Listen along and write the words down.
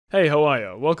Hey, how are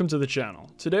ya? Welcome to the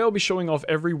channel. Today I'll be showing off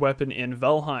every weapon in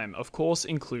Valheim, of course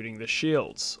including the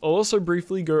shields. I'll also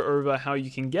briefly go over how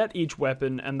you can get each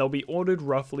weapon, and they'll be ordered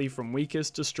roughly from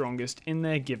weakest to strongest in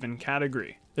their given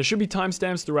category. There should be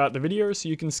timestamps throughout the video so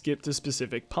you can skip to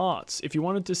specific parts. If you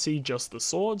wanted to see just the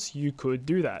swords, you could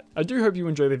do that. I do hope you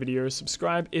enjoy the video,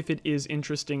 subscribe if it is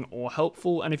interesting or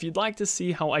helpful, and if you'd like to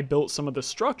see how I built some of the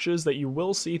structures that you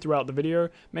will see throughout the video,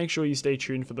 make sure you stay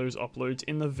tuned for those uploads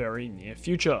in the very near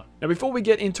future. Now before we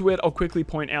get into it, I'll quickly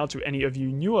point out to any of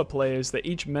you newer players that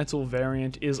each metal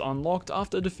variant is unlocked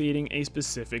after defeating a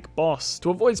specific boss. To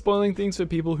avoid spoiling things for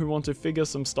people who want to figure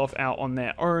some stuff out on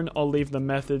their own, I'll leave the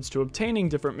methods to obtaining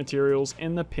different materials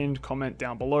in the pinned comment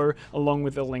down below, along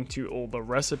with a link to all the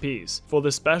recipes. For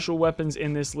the special weapons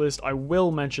in this list, I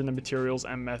will mention the materials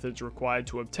and methods required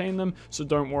to obtain them, so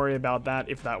don't worry about that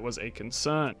if that was a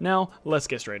concern. Now, let's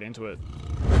get straight into it.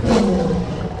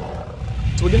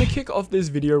 So we're going to kick off this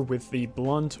video with the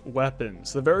blunt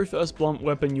weapons. The very first blunt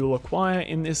weapon you'll acquire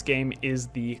in this game is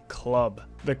the club.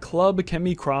 The club can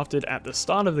be crafted at the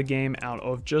start of the game out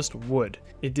of just wood.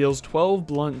 It deals 12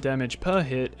 blunt damage per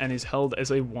hit and is held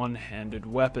as a one-handed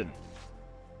weapon.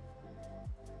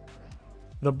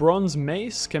 The bronze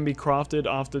mace can be crafted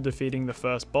after defeating the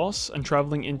first boss and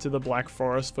traveling into the Black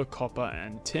Forest for copper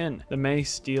and tin. The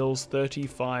mace deals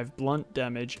 35 blunt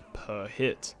damage per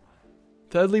hit.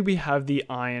 Thirdly, we have the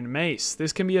Iron Mace.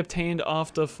 This can be obtained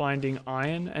after finding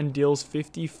iron and deals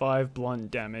 55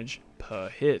 blunt damage per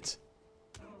hit.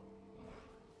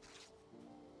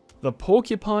 The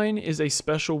Porcupine is a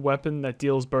special weapon that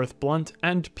deals both blunt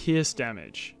and pierce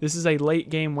damage. This is a late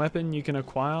game weapon you can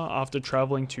acquire after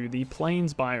traveling to the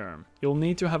Plains biome. You'll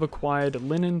need to have acquired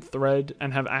linen thread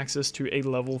and have access to a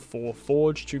level 4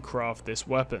 forge to craft this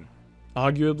weapon.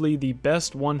 Arguably the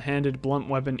best one-handed blunt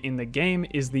weapon in the game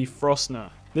is the Frostner.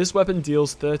 This weapon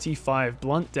deals 35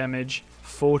 blunt damage,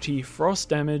 40 frost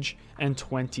damage, and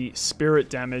 20 spirit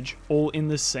damage, all in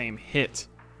the same hit.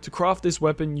 To craft this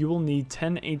weapon, you will need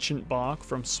 10 ancient bark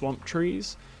from swamp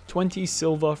trees, 20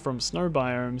 silver from snow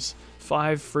biomes,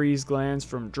 5 freeze glands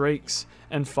from drakes,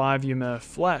 and 5 Ymir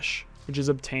flesh, which is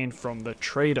obtained from the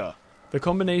trader. The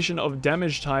combination of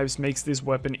damage types makes this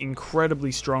weapon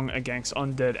incredibly strong against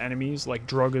undead enemies like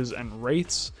Droggers and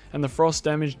Wraiths, and the frost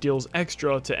damage deals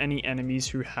extra to any enemies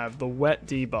who have the wet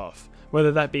debuff,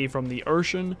 whether that be from the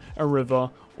ocean, a river,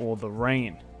 or the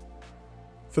rain.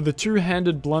 For the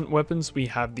two-handed blunt weapons, we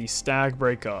have the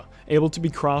Stagbreaker, able to be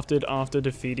crafted after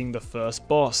defeating the first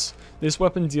boss. This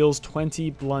weapon deals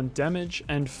 20 blunt damage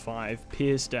and 5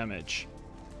 pierce damage.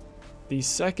 The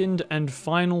second and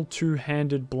final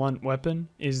two-handed blunt weapon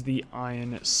is the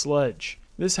Iron Sledge.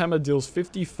 This hammer deals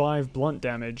 55 blunt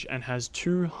damage and has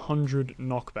 200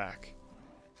 knockback.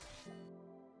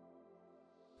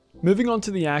 Moving on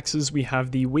to the axes, we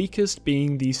have the weakest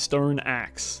being the Stone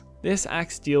Axe. This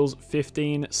axe deals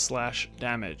 15 slash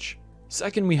damage.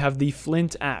 Second, we have the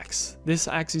Flint Axe. This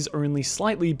axe is only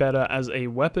slightly better as a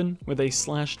weapon with a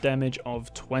slash damage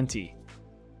of 20.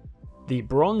 The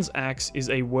Bronze Axe is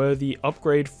a worthy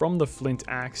upgrade from the Flint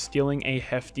Axe, dealing a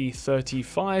hefty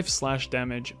 35 slash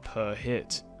damage per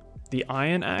hit. The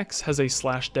Iron Axe has a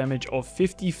slash damage of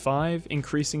 55,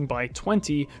 increasing by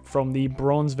 20 from the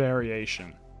Bronze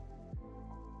variation.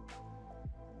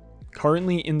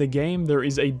 Currently in the game, there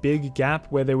is a big gap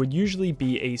where there would usually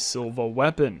be a silver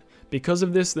weapon. Because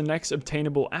of this, the next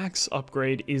obtainable axe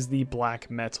upgrade is the Black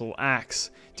Metal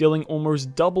Axe, dealing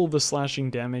almost double the slashing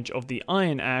damage of the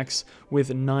Iron Axe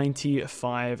with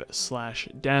 95 slash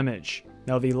damage.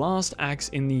 Now the last axe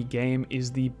in the game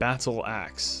is the Battle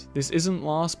Axe. This isn't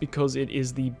last because it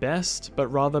is the best, but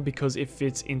rather because it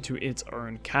fits into its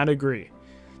own category.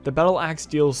 The Battle Axe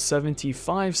deals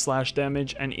 75 slash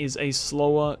damage and is a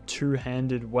slower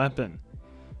two-handed weapon.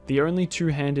 The only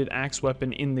two-handed axe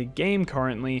weapon in the game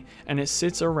currently, and it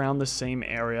sits around the same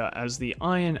area as the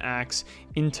Iron Axe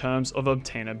in terms of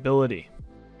obtainability.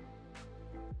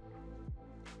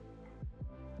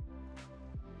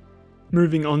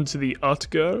 Moving on to the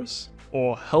Atgeirs,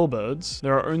 or Hellbirds,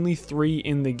 there are only 3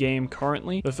 in the game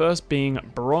currently, the first being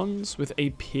Bronze with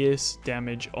a pierce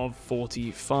damage of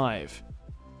 45.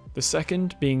 The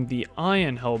second being the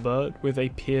Iron Hellbird with a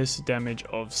pierce damage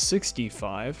of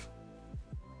 65.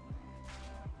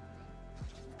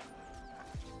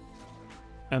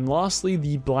 And lastly,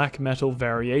 the Black Metal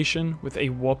variation with a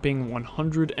whopping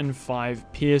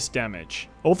 105 pierce damage.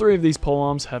 All 3 of these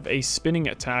polearms have a spinning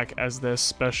attack as their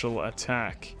special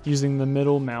attack, using the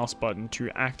middle mouse button to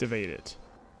activate it.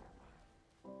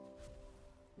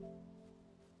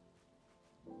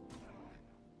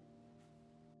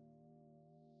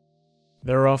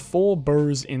 There are 4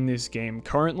 bows in this game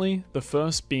currently, the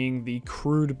first being the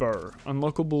crude bow,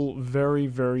 unlockable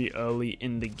very early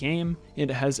in the game. It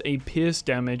has a pierce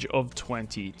damage of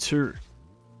 22.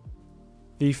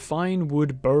 The fine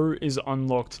wood bow is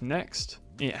unlocked next.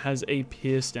 It has a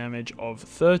pierce damage of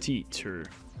 32.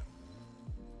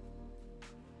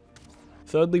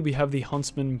 Thirdly, we have the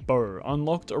huntsman bow,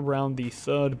 unlocked around the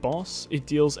 3rd boss. It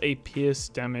deals a pierce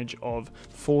damage of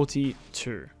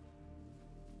 42.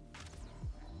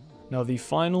 Now the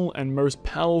final and most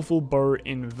powerful bow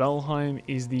in Valheim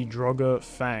is the Draugr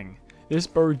Fang. This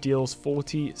bow deals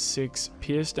 46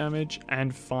 pierce damage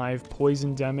and 5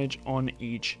 poison damage on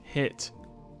each hit.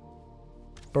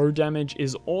 Bow damage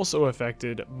is also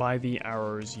affected by the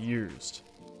arrows used.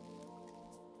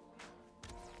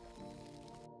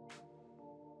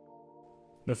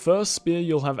 The first spear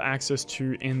you'll have access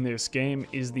to in this game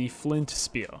is the flint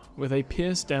spear, with a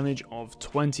pierce damage of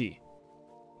 20.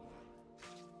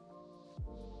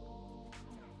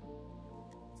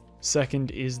 Second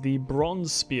is the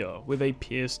bronze spear with a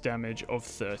pierce damage of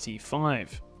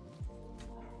 35.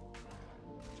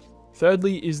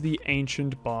 Thirdly is the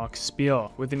ancient bark spear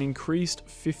with an increased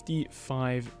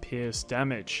 55 pierce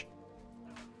damage.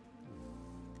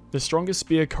 The strongest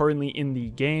spear currently in the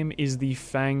game is the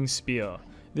Fang spear.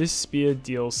 This spear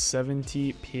deals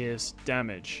 70 pierce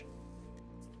damage.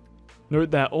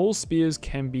 Note that all spears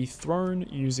can be thrown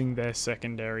using their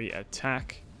secondary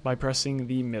attack by pressing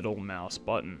the middle mouse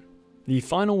button. The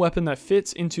final weapon that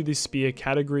fits into this spear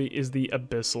category is the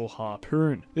Abyssal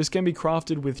Harpoon. This can be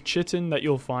crafted with chitin that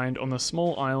you'll find on the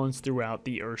small islands throughout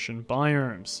the ocean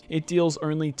biomes. It deals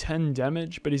only 10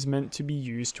 damage, but is meant to be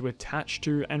used to attach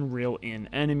to and reel in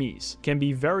enemies. Can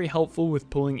be very helpful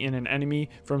with pulling in an enemy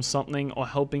from something or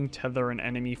helping tether an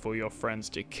enemy for your friends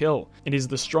to kill. It is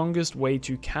the strongest way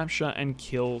to capture and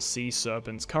kill sea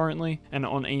serpents currently, and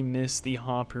on a miss the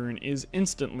harpoon is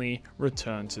instantly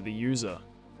returned to the user.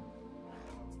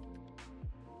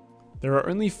 There are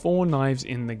only 4 knives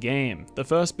in the game, the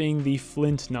first being the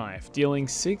flint knife, dealing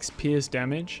 6 pierce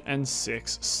damage and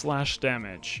 6 slash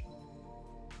damage.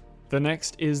 The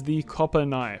next is the copper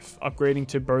knife, upgrading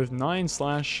to both 9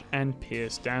 slash and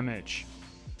pierce damage.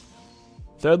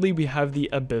 Thirdly, we have the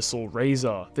Abyssal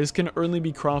Razor. This can only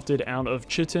be crafted out of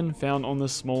chitin found on the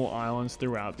small islands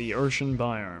throughout the ocean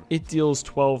biome. It deals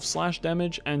 12 slash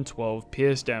damage and 12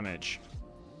 pierce damage.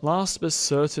 Last but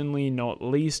certainly not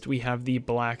least, we have the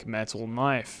black metal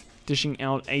knife, dishing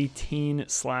out 18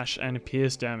 slash and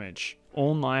pierce damage.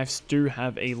 All knives do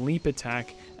have a leap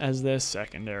attack as their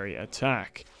secondary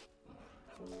attack.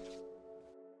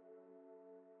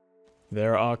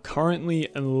 There are currently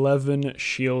 11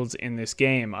 shields in this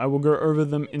game. I will go over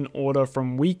them in order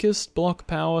from weakest block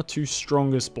power to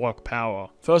strongest block power.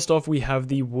 First off, we have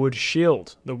the wood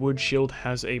shield. The wood shield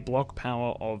has a block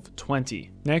power of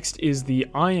 20. Next is the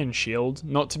iron shield,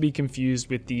 not to be confused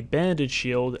with the banded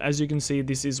shield. As you can see,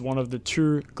 this is one of the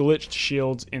 2 glitched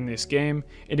shields in this game.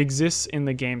 It exists in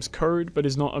the game's code, but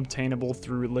is not obtainable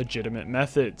through legitimate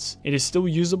methods. It is still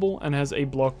usable and has a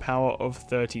block power of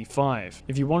 35.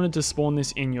 If you wanted to spawn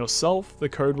this in yourself, the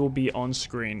code will be on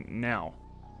screen now.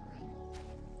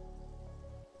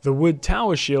 The wood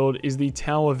tower shield is the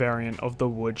tower variant of the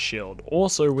wood shield,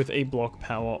 also with a block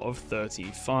power of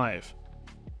 35.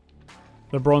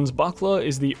 The bronze buckler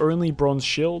is the only bronze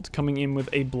shield coming in with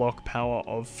a block power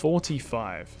of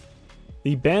 45.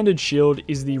 The banded shield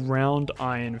is the round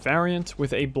iron variant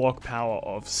with a block power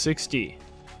of 60.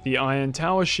 The iron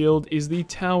tower shield is the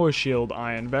tower shield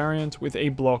iron variant with a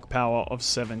block power of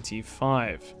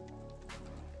 75.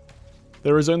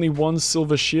 There is only one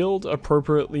silver shield,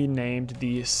 appropriately named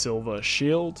the silver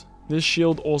shield. This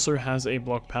shield also has a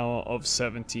block power of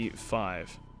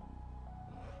 75.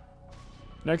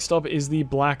 Next up is the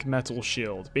black metal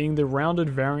shield, being the rounded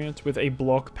variant with a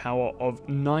block power of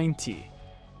 90.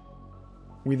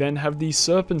 We then have the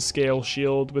serpent scale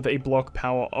shield with a block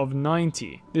power of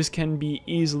 90. This can be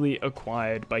easily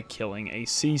acquired by killing a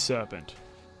sea serpent.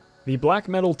 The black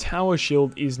metal tower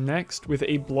shield is next with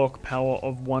a block power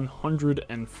of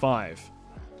 105.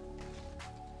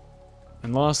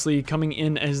 And lastly, coming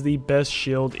in as the best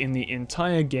shield in the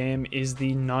entire game is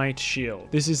the Knight Shield.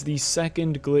 This is the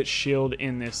second glitch shield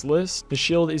in this list. The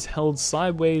shield is held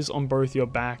sideways on both your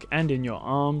back and in your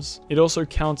arms. It also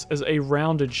counts as a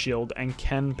rounded shield and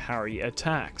can parry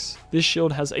attacks. This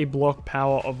shield has a block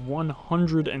power of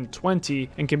 120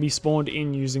 and can be spawned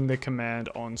in using the command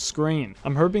on screen.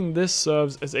 I'm hoping this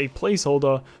serves as a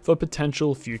placeholder for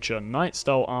potential future Knight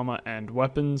style armor and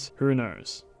weapons, who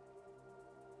knows.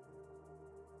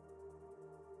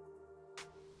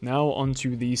 Now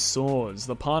onto the swords,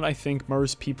 the part I think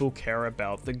most people care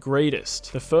about the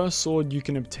greatest. The first sword you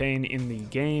can obtain in the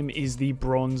game is the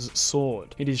bronze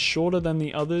sword. It is shorter than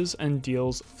the others and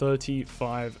deals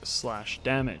 35 slash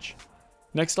damage.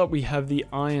 Next up we have the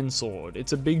iron sword.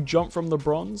 It's a big jump from the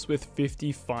bronze with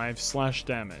 55 slash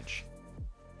damage.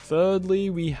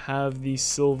 Thirdly, we have the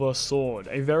silver sword,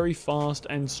 a very fast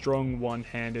and strong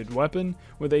one-handed weapon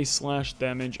with a slash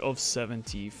damage of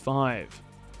 75.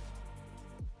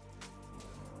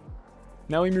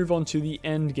 Now we move on to the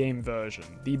endgame version,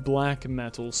 the black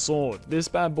metal sword. This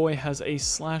bad boy has a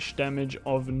slash damage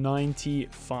of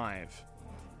 95.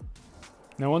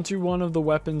 Now onto one of the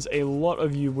weapons a lot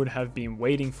of you would have been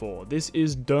waiting for. This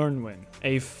is Dernwyn,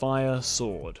 a fire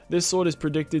sword. This sword is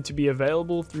predicted to be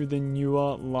available through the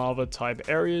newer lava type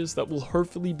areas that will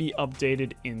hopefully be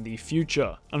updated in the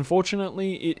future.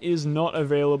 Unfortunately, it is not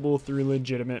available through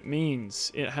legitimate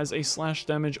means. It has a slash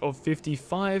damage of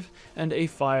 55 and a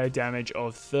fire damage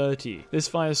of 30. This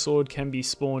fire sword can be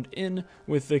spawned in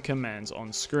with the commands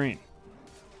on screen.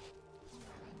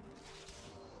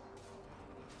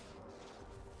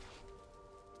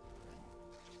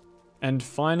 And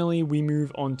finally, we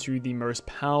move on to the most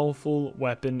powerful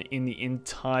weapon in the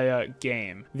entire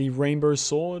game, the Rainbow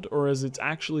Sword, or as it's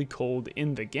actually called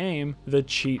in the game, the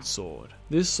Cheat Sword.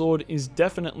 This sword is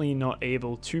definitely not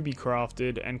able to be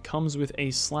crafted and comes with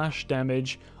a slash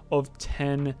damage of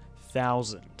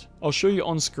 10,000. I'll show you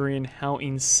on screen how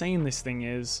insane this thing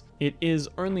is. It is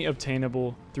only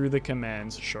obtainable through the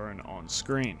commands shown on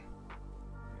screen.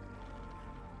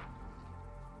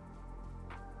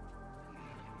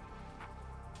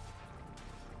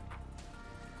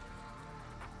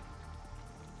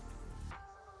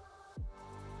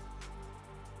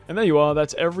 And there you are,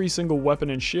 that's every single weapon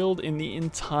and shield in the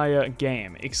entire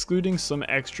game, excluding some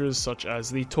extras such as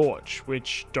the torch,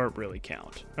 which don't really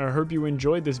count. I hope you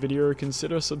enjoyed this video,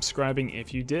 consider subscribing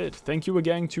if you did. Thank you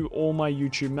again to all my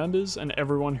YouTube members and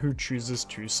everyone who chooses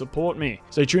to support me.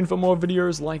 Stay tuned for more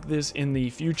videos like this in the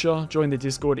future, join the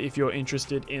Discord if you're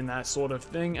interested in that sort of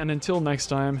thing, and until next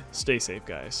time, stay safe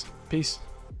guys. Peace.